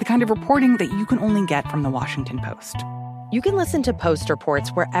with the kind of reporting that you can only get from the Washington Post. You can listen to Post Reports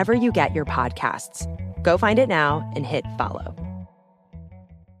wherever you get your podcasts. Go find it now and hit follow.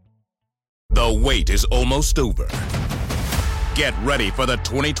 The wait is almost over. Get ready for the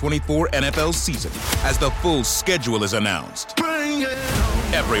 2024 NFL season as the full schedule is announced.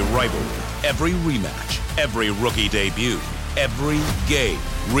 Every rivalry, every rematch, every rookie debut, every game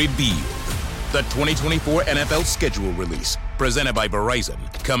revealed. The 2024 NFL schedule release, presented by Verizon,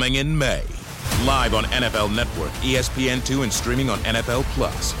 coming in May. Live on NFL Network, ESPN2, and streaming on NFL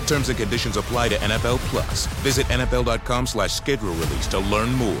Plus. Terms and conditions apply to NFL Plus. Visit NFL.com/schedule release to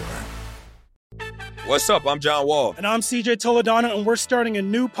learn more. What's up? I'm John Wall. And I'm CJ Toledano, and we're starting a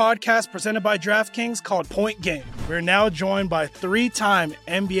new podcast presented by DraftKings called Point Game. We're now joined by three-time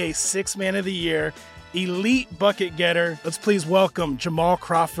NBA Sixth Man of the Year, elite bucket getter. Let's please welcome Jamal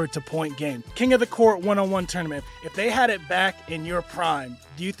Crawford to Point Game. King of the Court one-on-one tournament. If they had it back in your prime,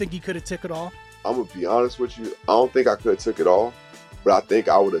 do you think you could have took it all? I'm going to be honest with you. I don't think I could have took it all, but I think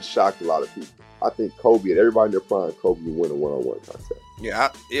I would have shocked a lot of people. I think Kobe and everybody in their prime, Kobe would win a one-on-one contest. Yeah,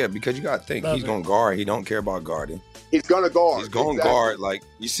 because you got to think, he's going to guard. He don't care about guarding. He's going to guard. He's going to guard. Like,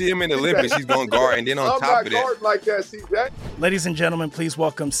 you see him in the Olympics, he's going to guard. And then on top of that. I'm not guarding like that, CJ. Ladies and gentlemen, please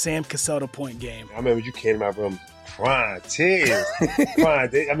welcome Sam Cassell to Point Game. I remember you came out from crying, tears.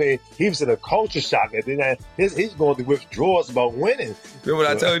 I mean, he was in a culture shock. And then he's going through withdrawals about winning. Remember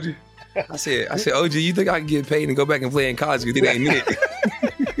what I told you? I said, OG, you think I can get paid and go back and play in college because it ain't it?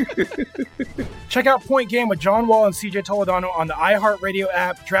 Check out Point Game with John Wall and CJ Toledano on the iHeartRadio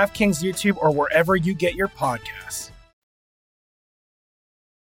app, DraftKings YouTube, or wherever you get your podcasts.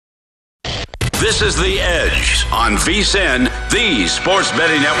 This is The Edge on VSiN, the Sports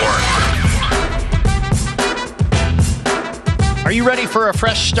Betting Network. Are you ready for a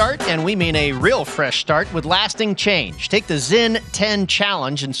fresh start? And we mean a real fresh start with lasting change. Take the Zyn 10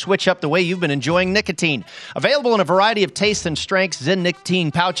 Challenge and switch up the way you've been enjoying nicotine. Available in a variety of tastes and strengths, Zyn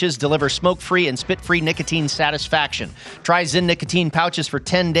nicotine pouches deliver smoke-free and spit-free nicotine satisfaction. Try Zyn nicotine pouches for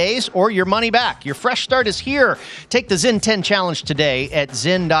 10 days or your money back. Your fresh start is here. Take the Zyn 10 Challenge today at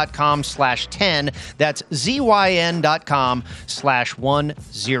zyn.com/10. That's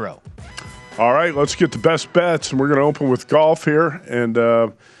zyn.com/10. All right, let's get the best bets, and we're going to open with golf here. And,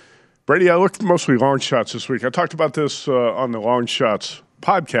 Brady, I looked mostly long shots this week. I talked about this on the Long Shots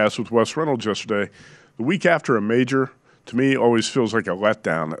podcast with Wes Reynolds yesterday. The week after a major, to me, always feels like a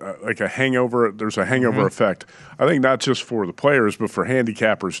letdown, like a hangover. There's a hangover effect. I think not just for the players, but for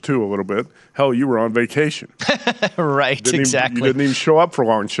handicappers, too, a little bit. Hell, you were on vacation. Right, exactly. You didn't even show up for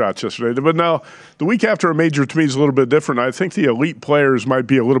Long Shots yesterday. But no, the week after a major, to me, is a little bit different. I think the elite players might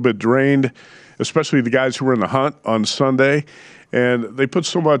be a little bit drained, especially the guys who were in the hunt on Sunday. And they put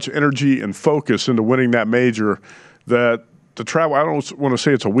so much energy and focus into winning that major that the travel, I don't want to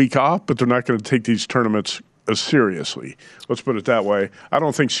say it's a week off, but they're not going to take these tournaments as seriously. Let's put it that way. I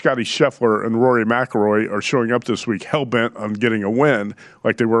don't think Scottie Scheffler and Rory McIlroy are showing up this week hell-bent on getting a win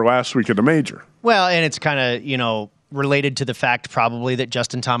like they were last week at the major. Well, and it's kind of, related to the fact probably that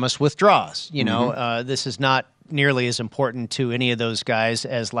Justin Thomas withdraws. This is not nearly as important to any of those guys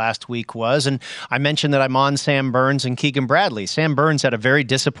as last week was. And I mentioned that I'm on Sam Burns and Keegan Bradley. Sam Burns had a very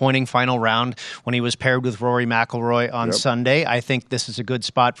disappointing final round when he was paired with Rory McIlroy on Sunday. I think this is a good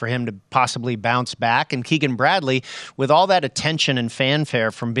spot for him to possibly bounce back. And Keegan Bradley, with all that attention and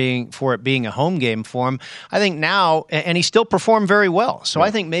fanfare for it being a home game for him, I think now, and he still performed very well. So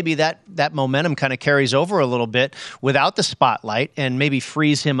I think maybe that momentum kind of carries over a little bit without the spotlight and maybe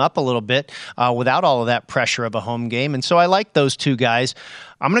frees him up a little bit without all of that pressure of a home game. And so I like those two guys.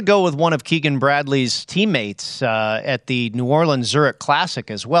 I'm going to go with one of Keegan Bradley's teammates at the New Orleans Zurich Classic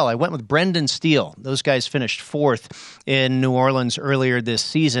as well. I went with Brendan Steele. Those guys finished fourth in New Orleans earlier this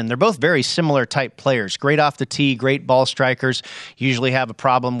season. They're both very similar type players. Great off the tee, great ball strikers, usually have a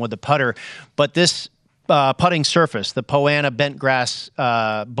problem with the putter. But this putting surface, the Poana Bentgrass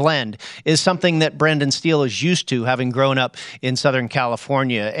blend, is something that Brendan Steele is used to, having grown up in Southern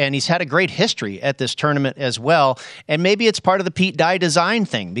California. And he's had a great history at this tournament as well. And maybe it's part of the Pete Dye design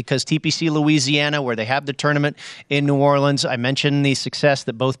thing, because TPC Louisiana, where they have the tournament in New Orleans, I mentioned the success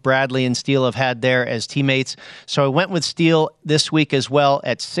that both Bradley and Steele have had there as teammates. So I went with Steele this week as well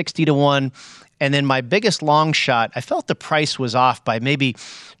at 60-1. And then my biggest long shot, I felt the price was off by maybe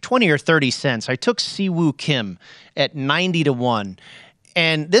 20 or 30 cents. I took Siwoo Kim at 90-1.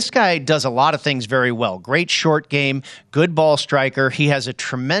 And this guy does a lot of things very well. Great short game, good ball striker. He has a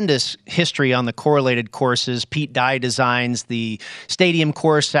tremendous history on the correlated courses. Pete Dye designs the stadium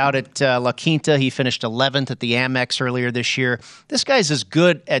course out at La Quinta. He finished 11th at the Amex earlier this year. This guy's as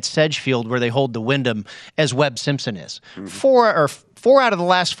good at Sedgefield, where they hold the Wyndham, as Webb Simpson is. Four out of the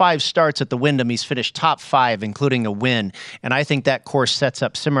last 5 starts at the Wyndham, he's finished top 5, including a win. And I think that course sets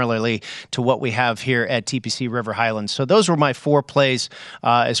up similarly to what we have here at TPC River Highlands. So those were my 4 plays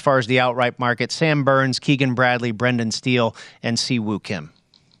as far as the outright market: Sam Burns, Keegan Bradley, Brendan Steele, and Siwoo Kim.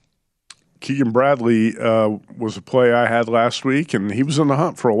 Keegan Bradley was a play I had last week, and he was in the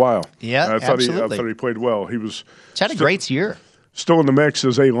hunt for a while. Yeah, absolutely. I thought he played well. He's had a great year. Still in the mix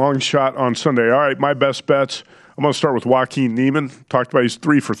as a long shot on Sunday. All right, my best bets. I'm going to start with Joaquin Niemann. Talked about he's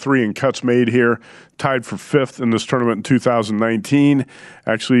 3 for 3 in cuts made here. Tied for 5th in this tournament in 2019.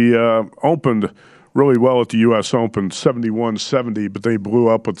 Actually opened really well at the U.S. Open, 71-70, but they blew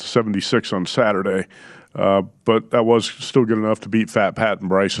up with 76 on Saturday. But that was still good enough to beat Fat Pat and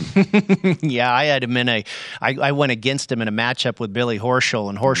Bryson. Yeah, I had him I went against him in a matchup with Billy Horschel,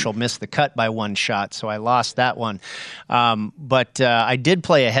 and Horschel missed the cut by 1 shot, so I lost that one. But I did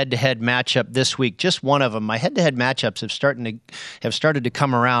play a head-to-head matchup this week, just one of them. My head-to-head matchups have started to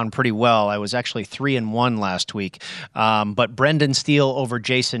come around pretty well. I was actually 3-1 last week. But Brendan Steele over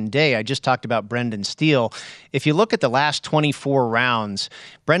Jason Day, I just talked about Brendan Steele. If you look at the last 24 rounds,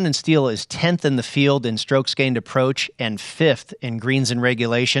 Brendan Steele is 10th in the field in strokes gained approach and 5th in greens and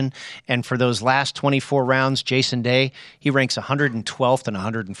regulation. And for those last 24 rounds, Jason Day, he ranks 112th and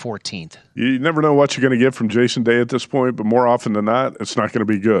 114th. You never know what you're going to get from Jason Day at this point, but more often than not, it's not going to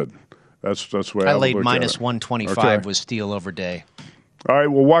be good. That's the way I laid look minus at it. 125 with Steele over Day. All right,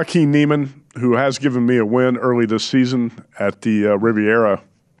 well, Joaquin Niemann, who has given me a win early this season at the Riviera,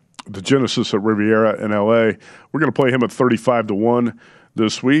 the Genesis at Riviera in L.A., we're going to play him at 35-1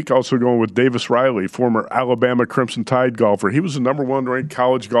 this week. Also going with Davis Riley, former Alabama Crimson Tide golfer. He was the number 1 ranked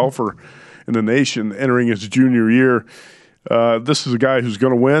college golfer in the nation entering his junior year. This is a guy who's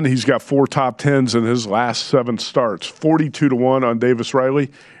going to win. He's got 4 top 10s in his last 7 starts. 42-1 on Davis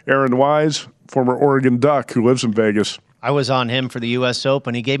Riley. Aaron Wise, former Oregon Duck who lives in Vegas. I was on him for the U.S.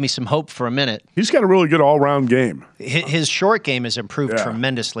 Open. He gave me some hope for a minute. He's got a really good all-round game. His short game has improved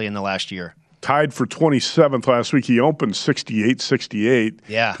tremendously in the last year. Tied for 27th last week. He opened 68-68.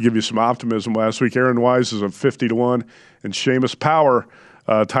 Yeah. To give you some optimism last week. Aaron Wise is a 50-1. And Seamus Power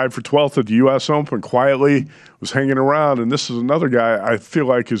tied for 12th at the U.S. Open. Quietly was hanging around. And this is another guy I feel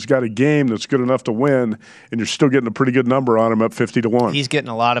like has got a game that's good enough to win, and you're still getting a pretty good number on him at 50-1. He's getting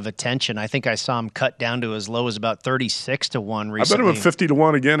a lot of attention. I think I saw him cut down to as low as about 36-1 recently. I bet him at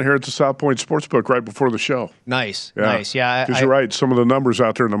 50-1 again here at the South Point Sportsbook right before the show. Nice. Yeah. Because you're right. Some of the numbers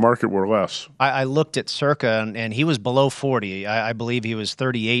out there in the market were less. I looked at Circa, and he was below 40. I believe he was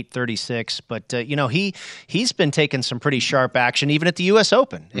 38, 36. But, he's been taking some pretty sharp action even at the U.S.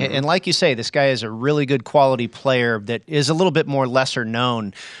 Open. Mm-hmm. And like you say, this guy is a really good quality player that is a little bit more lesser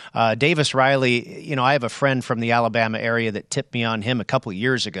known. Davis Riley, I have a friend from the Alabama area that tipped me on him a couple of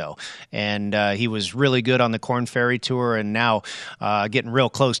years ago. And he was really good on the Korn Ferry Tour and now getting real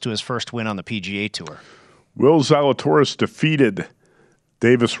close to his first win on the PGA Tour. Will Zalatoris defeated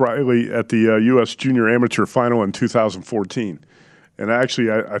Davis Riley at the U.S. Junior Amateur Final in 2014. And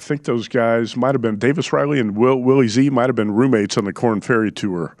actually, I think those guys might have been, Davis Riley and Willie Z might have been roommates on the Korn Ferry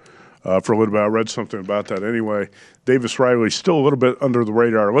Tour for a little bit. I read something about that. Anyway, Davis Riley still a little bit under the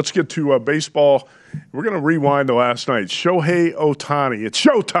radar. Let's get to baseball. We're going to rewind to last night. Shohei Ohtani. It's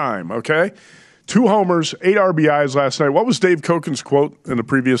showtime, okay? 2 homers, 8 RBIs last night. What was Dave Koken's quote in the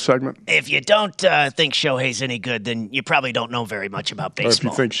previous segment? If you don't think Shohei's any good, then you probably don't know very much about baseball.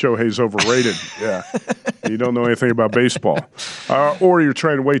 Or if you think Shohei's overrated, yeah. You don't know anything about baseball. Or you're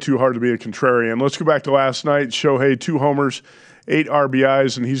trying way too hard to be a contrarian. Let's go back to last night. Shohei, 2 homers, 8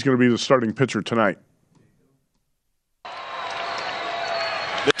 RBIs, and he's going to be the starting pitcher tonight.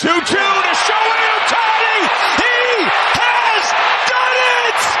 The 2-2 to Shohei Ohtani. He has done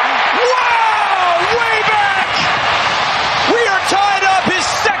it! Wow! Way back! We are tied up his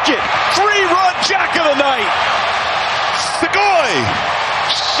second 3-run jack of the night. Sugoi!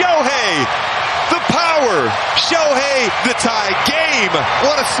 Shohei, the power Shohei, the tie game.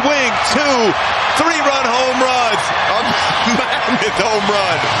 What a swing. 2 3-run home runs. A mammoth home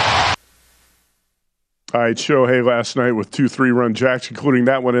run. All right, Shohei last night with 2 3-run jacks, including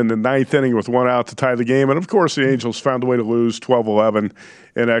that one in the 9th inning with 1 out to tie the game. And, of course, the Angels found a way to lose 12-11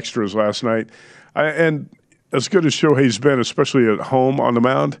 in extras last night. And as good as Shohei's been, especially at home on the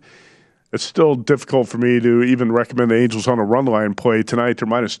mound, it's still difficult for me to even recommend the Angels on a run line play tonight. They're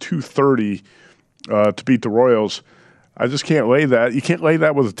minus 230 to beat the Royals. I just can't lay that. You can't lay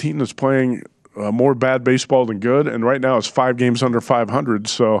that with a team that's playing more bad baseball than good, and right now it's 5 games under 500,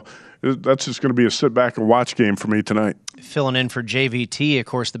 so that's just going to be a sit-back-and-watch game for me tonight. Filling in for JVT, of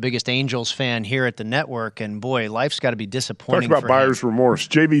course, the biggest Angels fan here at the network, and boy, life's got to be disappointing. Talk about buyer's remorse.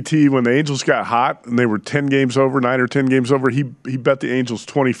 JVT, when the Angels got hot and they were 10 games over, 9 or 10 games over, he bet the Angels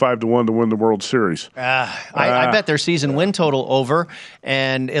 25-1 to win the World Series. I bet their season win total over,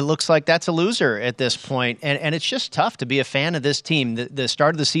 and it looks like that's a loser at this point. And it's just tough to be a fan of this team. The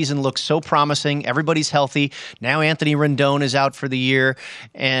start of the season looks so promising. Everybody's healthy. Now Anthony Rendon is out for the year,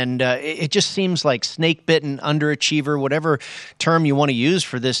 and it just seems like snake-bitten, underachiever, whatever term you want to use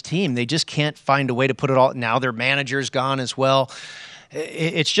for this team. They just can't find a way to put it all. Now their manager's gone as well.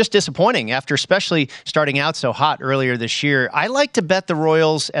 It's just disappointing after especially starting out so hot earlier this year. I like to bet the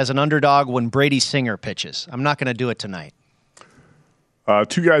Royals as an underdog when Brady Singer pitches. I'm not going to do it tonight.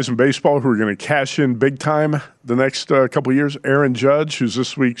 2 guys in baseball who are going to cash in big time the next couple of years. Aaron Judge, who's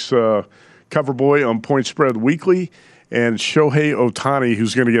this week's cover boy on Point Spread Weekly, and Shohei Ohtani,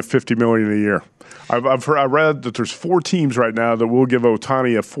 who's going to get $50 million a year. I read that there's 4 teams right now that will give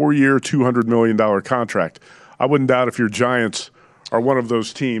Ohtani a 4-year, $200 million contract. I wouldn't doubt if your Giants are one of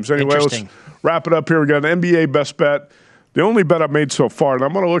those teams. Anyway, let's wrap it up here. We got an NBA best bet. The only bet I've made so far, and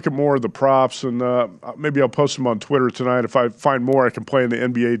I'm going to look at more of the props, and maybe I'll post them on Twitter tonight. If I find more, I can play in the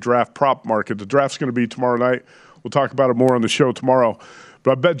NBA draft prop market. The draft's going to be tomorrow night. We'll talk about it more on the show tomorrow.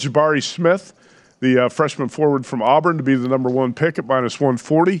 But I bet Jabari Smith, the freshman forward from Auburn, to be the number 1 pick at minus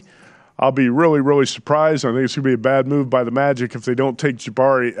 140. I'll be really, really surprised. I think it's going to be a bad move by the Magic if they don't take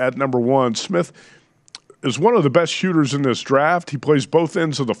Jabari at number 1. Smith is one of the best shooters in this draft. He plays both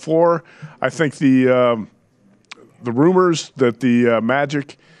ends of the floor. I think the rumors that the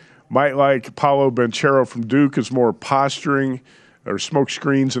Magic might like Paolo Banchero from Duke is more posturing or smoke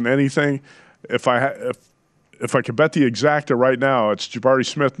screens than anything. If I could bet the exacta right now, it's Jabari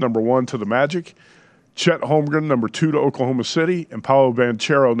Smith, number 1 to the Magic, Chet Holmgren, number 2 to Oklahoma City, and Paolo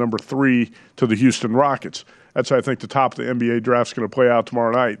Banchero, number 3 to the Houston Rockets. That's how I think the top of the NBA draft is going to play out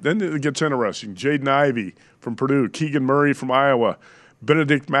tomorrow night. Then it gets interesting. Jaden Ivey from Purdue, Keegan Murray from Iowa,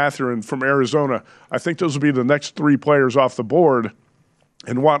 Benedict Mathurin from Arizona. I think those will be the next 3 players off the board.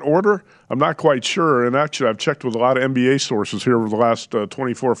 In what order? I'm not quite sure. And actually, I've checked with a lot of NBA sources here over the last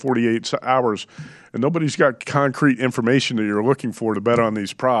 24, 48 hours, and nobody's got concrete information that you're looking for to bet on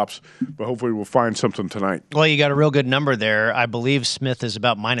these props. But hopefully we'll find something tonight. Well, you got a real good number there. I believe Smith is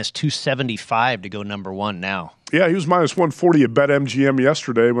about minus 275 to go number 1 now. Yeah, he was minus 140 at BetMGM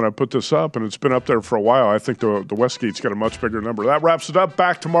yesterday when I put this up, and it's been up there for a while. I think the Westgate's got a much bigger number. That wraps it up.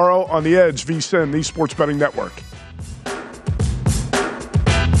 Back tomorrow on The Edge, VSiN, the Sports Betting Network.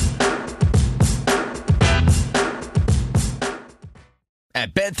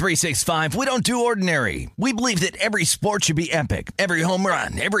 At Bet365, we don't do ordinary. We believe that every sport should be epic. Every home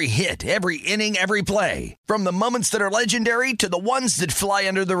run, every hit, every inning, every play. From the moments that are legendary to the ones that fly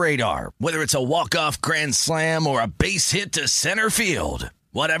under the radar. Whether it's a walk-off grand slam or a base hit to center field.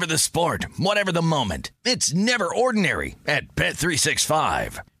 Whatever the sport, whatever the moment. It's never ordinary at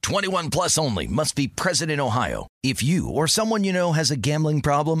Bet365. 21 plus only. Must be present in Ohio. If you or someone you know has a gambling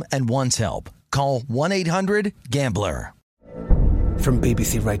problem and wants help, call 1-800-GAMBLER. From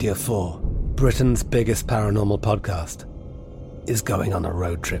BBC Radio 4, Britain's biggest paranormal podcast is going on a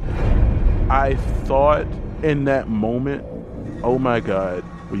road trip. I thought in that moment, oh my God,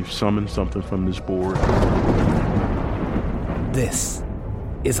 we've summoned something from this board. This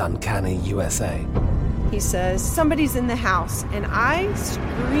is Uncanny USA. He says, somebody's in the house, and I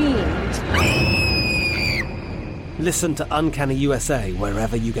screamed. Listen to Uncanny USA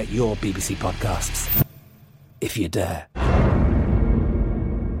wherever you get your BBC podcasts, if you dare.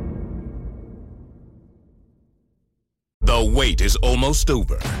 The wait is almost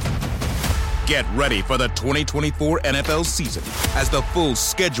over. Get ready for the 2024 NFL season as the full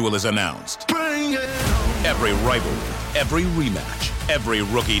schedule is announced. Every rivalry, every rematch, every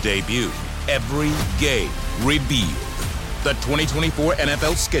rookie debut, every game revealed. The 2024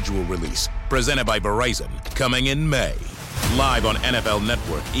 NFL schedule release, presented by Verizon, coming in May. Live on NFL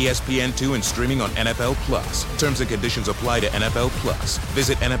Network, ESPN2, and streaming on NFL Plus. Terms and conditions apply to NFL Plus.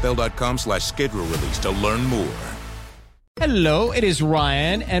 Visit NFL.com/schedule release to learn more. Hello, it is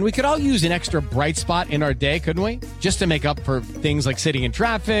Ryan, and we could all use an extra bright spot in our day, couldn't we? Just to make up for things like sitting in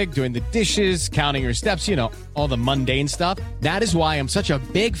traffic, doing the dishes, counting your steps, you know, all the mundane stuff. That is why I'm such a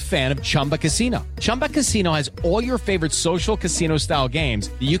big fan of Chumba Casino. Chumba Casino has all your favorite social casino-style games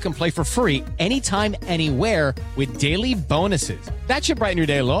that you can play for free anytime, anywhere with daily bonuses. That should brighten your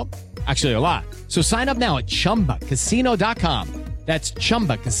day a little. Actually, a lot. So sign up now at ChumbaCasino.com. That's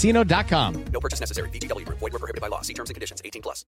ChumbaCasino.com. No purchase necessary. VGW Group. Void where prohibited by law. See terms and conditions. 18+.